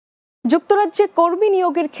যুক্তরাজ্যে কর্মী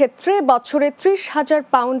নিয়োগের ক্ষেত্রে বছরে ৩০,০০০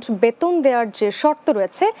 পাউন্ড বেতন দেওয়ার যে শর্ত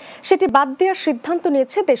রয়েছে সেটি বাদ দেওয়ার সিদ্ধান্ত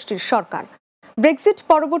নিয়েছে দেশটির সরকার। ব্রেক্সিট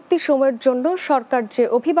পরবর্তী সময়ের জন্য সরকার যে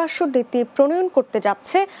অভিবাসন নীতি প্রণয়ন করতে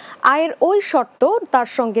যাচ্ছে, আয়ের ওই শর্ত তার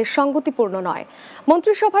সঙ্গে সঙ্গতিপূর্ণ নয়।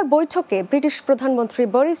 মন্ত্রিসভার বৈঠকে ব্রিটিশ প্রধানমন্ত্রী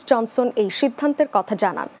বরিস জনসন এই সিদ্ধান্তের কথা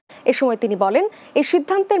জানান। এ সময় তিনি বলেন, এই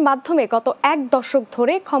সিদ্ধান্তের মাধ্যমে গত এক দশক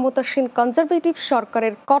ধরে ক্ষমতাসীন কনজারভেটিভ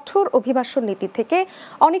সরকারের কঠোর অভিবাসন নীতি থেকে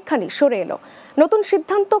অনেকখানি সরে এলো। নতুন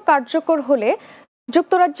সিদ্ধান্ত কার্যকর হলে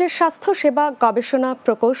যুক্তরাজ্যের স্বাস্থ্যসেবা, গবেষণা,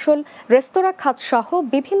 প্রকৌশল, রেস্তোরাঁ খাত সহ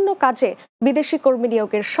বিভিন্ন কাজে বিদেশি কর্মী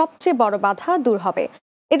নিয়োগের সবচেয়ে বড় বাধা দূর হবে।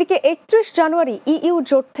 এদিকে ৩১ জানুয়ারি ইইউ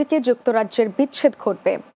জোট থেকে যুক্তরাজ্যের বিচ্ছেদ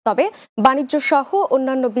ঘটবে। তবে বাণিজ্য সহ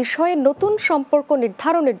অন্যান্য বিষয়ে নতুন সম্পর্ক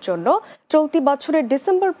নির্ধারণের জন্য চলতি বছরের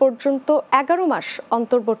ডিসেম্বর পর্যন্ত ১১ মাস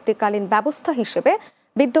অন্তর্বর্তীকালীন ব্যবস্থা হিসেবে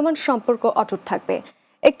বিদ্যমান সম্পর্ক অটুট থাকবে।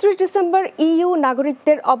 ৩১ ডিসেম্বর ইইউ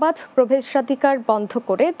নাগরিকদের অবাধ প্রবেশাধিকার বন্ধ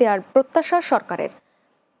করে দেওয়ার প্রত্যাশা সরকারের।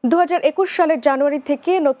 ২০২১ সালের জানুয়ারি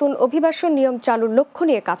থেকে নতুন অভিবাসন নিয়ম চালুর লক্ষ্য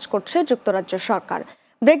নিয়ে কাজ করছে যুক্তরাজ্য সরকার।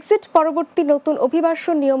 ব্রেক্সিট পরবর্তী নতুন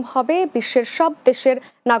অভিবাসন নিয়ম হবে বিশ্বের সব দেশের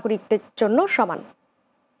নাগরিকদের জন্য সমান।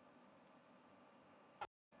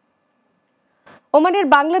 ওমানের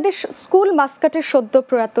বাংলাদেশ স্কুল মাস্কাটের সদ্য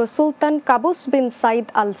প্রয়াত সুলতান কাবুস বিন সাইদ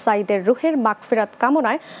আল সাইদের রুহের মাগফিরাত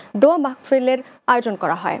কামনায় দোয়া মাহফিলের আয়োজন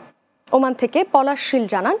করা হয়। ওমান থেকে পলাশ শীল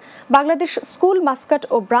জানান, বাংলাদেশ স্কুল মাস্কাট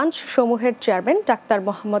ও ব্রাঞ্চ সমূহের চেয়ারম্যান ডাক্তার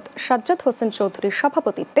মোহাম্মদ সাজ্জাদ হোসেন চৌধুরীর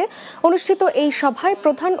সভাপতিত্বে অনুষ্ঠিত এই সভায়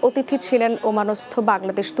প্রধান অতিথি ছিলেন ওমানস্থ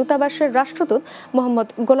বাংলাদেশ দূতাবাসের রাষ্ট্রদূত মোহাম্মদ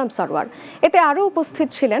গোলাম সরওয়ার। এতে আরও উপস্থিত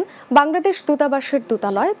ছিলেন বাংলাদেশ দূতাবাসের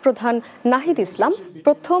দূতালয় প্রধান নাহিদ ইসলাম,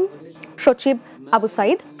 প্রথম সচিব আবু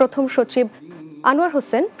সাইদ, প্রথম সচিব আনোয়ার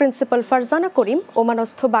হোসেন, প্রিন্সিপাল ফারজানা করিম,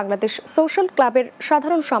 ওমানস্থ বাংলাদেশ সোশ্যাল ক্লাবের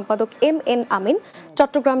সাধারণ সম্পাদক MN আমিন,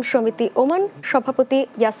 চট্টগ্রাম সমিতি ওমান সভাপতি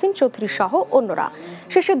ইয়াসিন চৌধুরী সহ অন্যরা।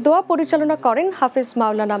 শেষে দোয়া পরিচালনা করেন হাফিজ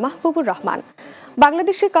মাওলানা মাহবুবুর রহমান।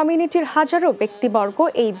 বাংলাদেশি কমিউনিটির হাজারো ব্যক্তিবর্গ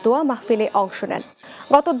এই দোয়া মাহফিলে অংশ নেন।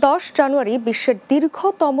 গত ১০ জানুয়ারি বিশ্বের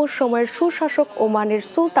দীর্ঘতম সময়ের সুশাসক ওমানের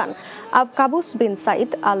সুলতান কাবুস বিন সাইদ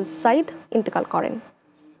আল সাইদ ইন্তেকাল করেন।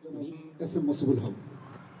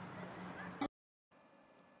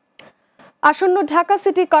 আসন্ন ঢাকা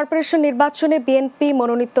সিটি কর্পোরেশন নির্বাচনে বিএনপি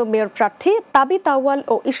মনোনীত মেয়র প্রার্থী তাবিত আউয়াল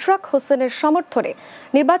ও ইশরাক হোসেনের সমর্থনে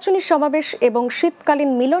নির্বাচনী সমাবেশ এবং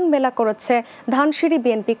শীতকালীন মিলন মেলা করেছে ধানসিঁড়ি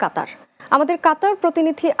বিএনপি কাতার। আমাদের কাতার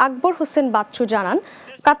প্রতিনিধি আকবর হোসেন বাচ্চু জানান,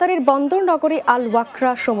 কাতারের বন্দর নগরী আল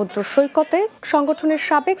ওয়াকরা সমুদ্র সৈকতে সংগঠনের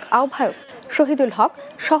সাবেক আহ্বায়ক শহীদুল হক,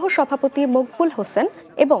 সহসভাপতি মকবুল হোসেন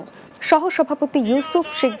এবং সহসভাপতি ইউসুফ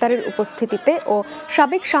শিকদারের উপস্থিতিতে ও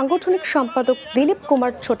সাবেক সাংগঠনিক সম্পাদক দিলীপ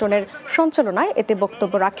কুমার ছোটনের সঞ্চালনায় এতে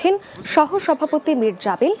বক্তব্য রাখেন সহসভাপতি মীর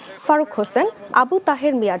জাবিল, ফারুক হোসেন, আবু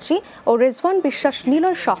তাহের মিয়াজি ও রেজওয়ান বিশ্বাস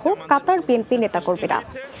নিলয় সহ কাতার বিএনপি নেতাকর্মীরা।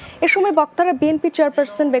 এ সময় বক্তারা বিএনপি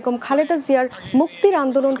চেয়ারপারসন বেগম খালেদা জিয়ার মুক্তির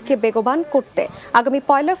আন্দোলনকে বেগবান করতে আগামী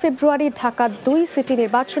 ১ ফেব্রুয়ারি ঢাকা ২ সিটি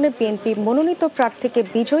নির্বাচনে বিএনপি মনোনীত প্রার্থীকে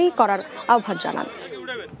বিজয়ী করার আহ্বান জানান।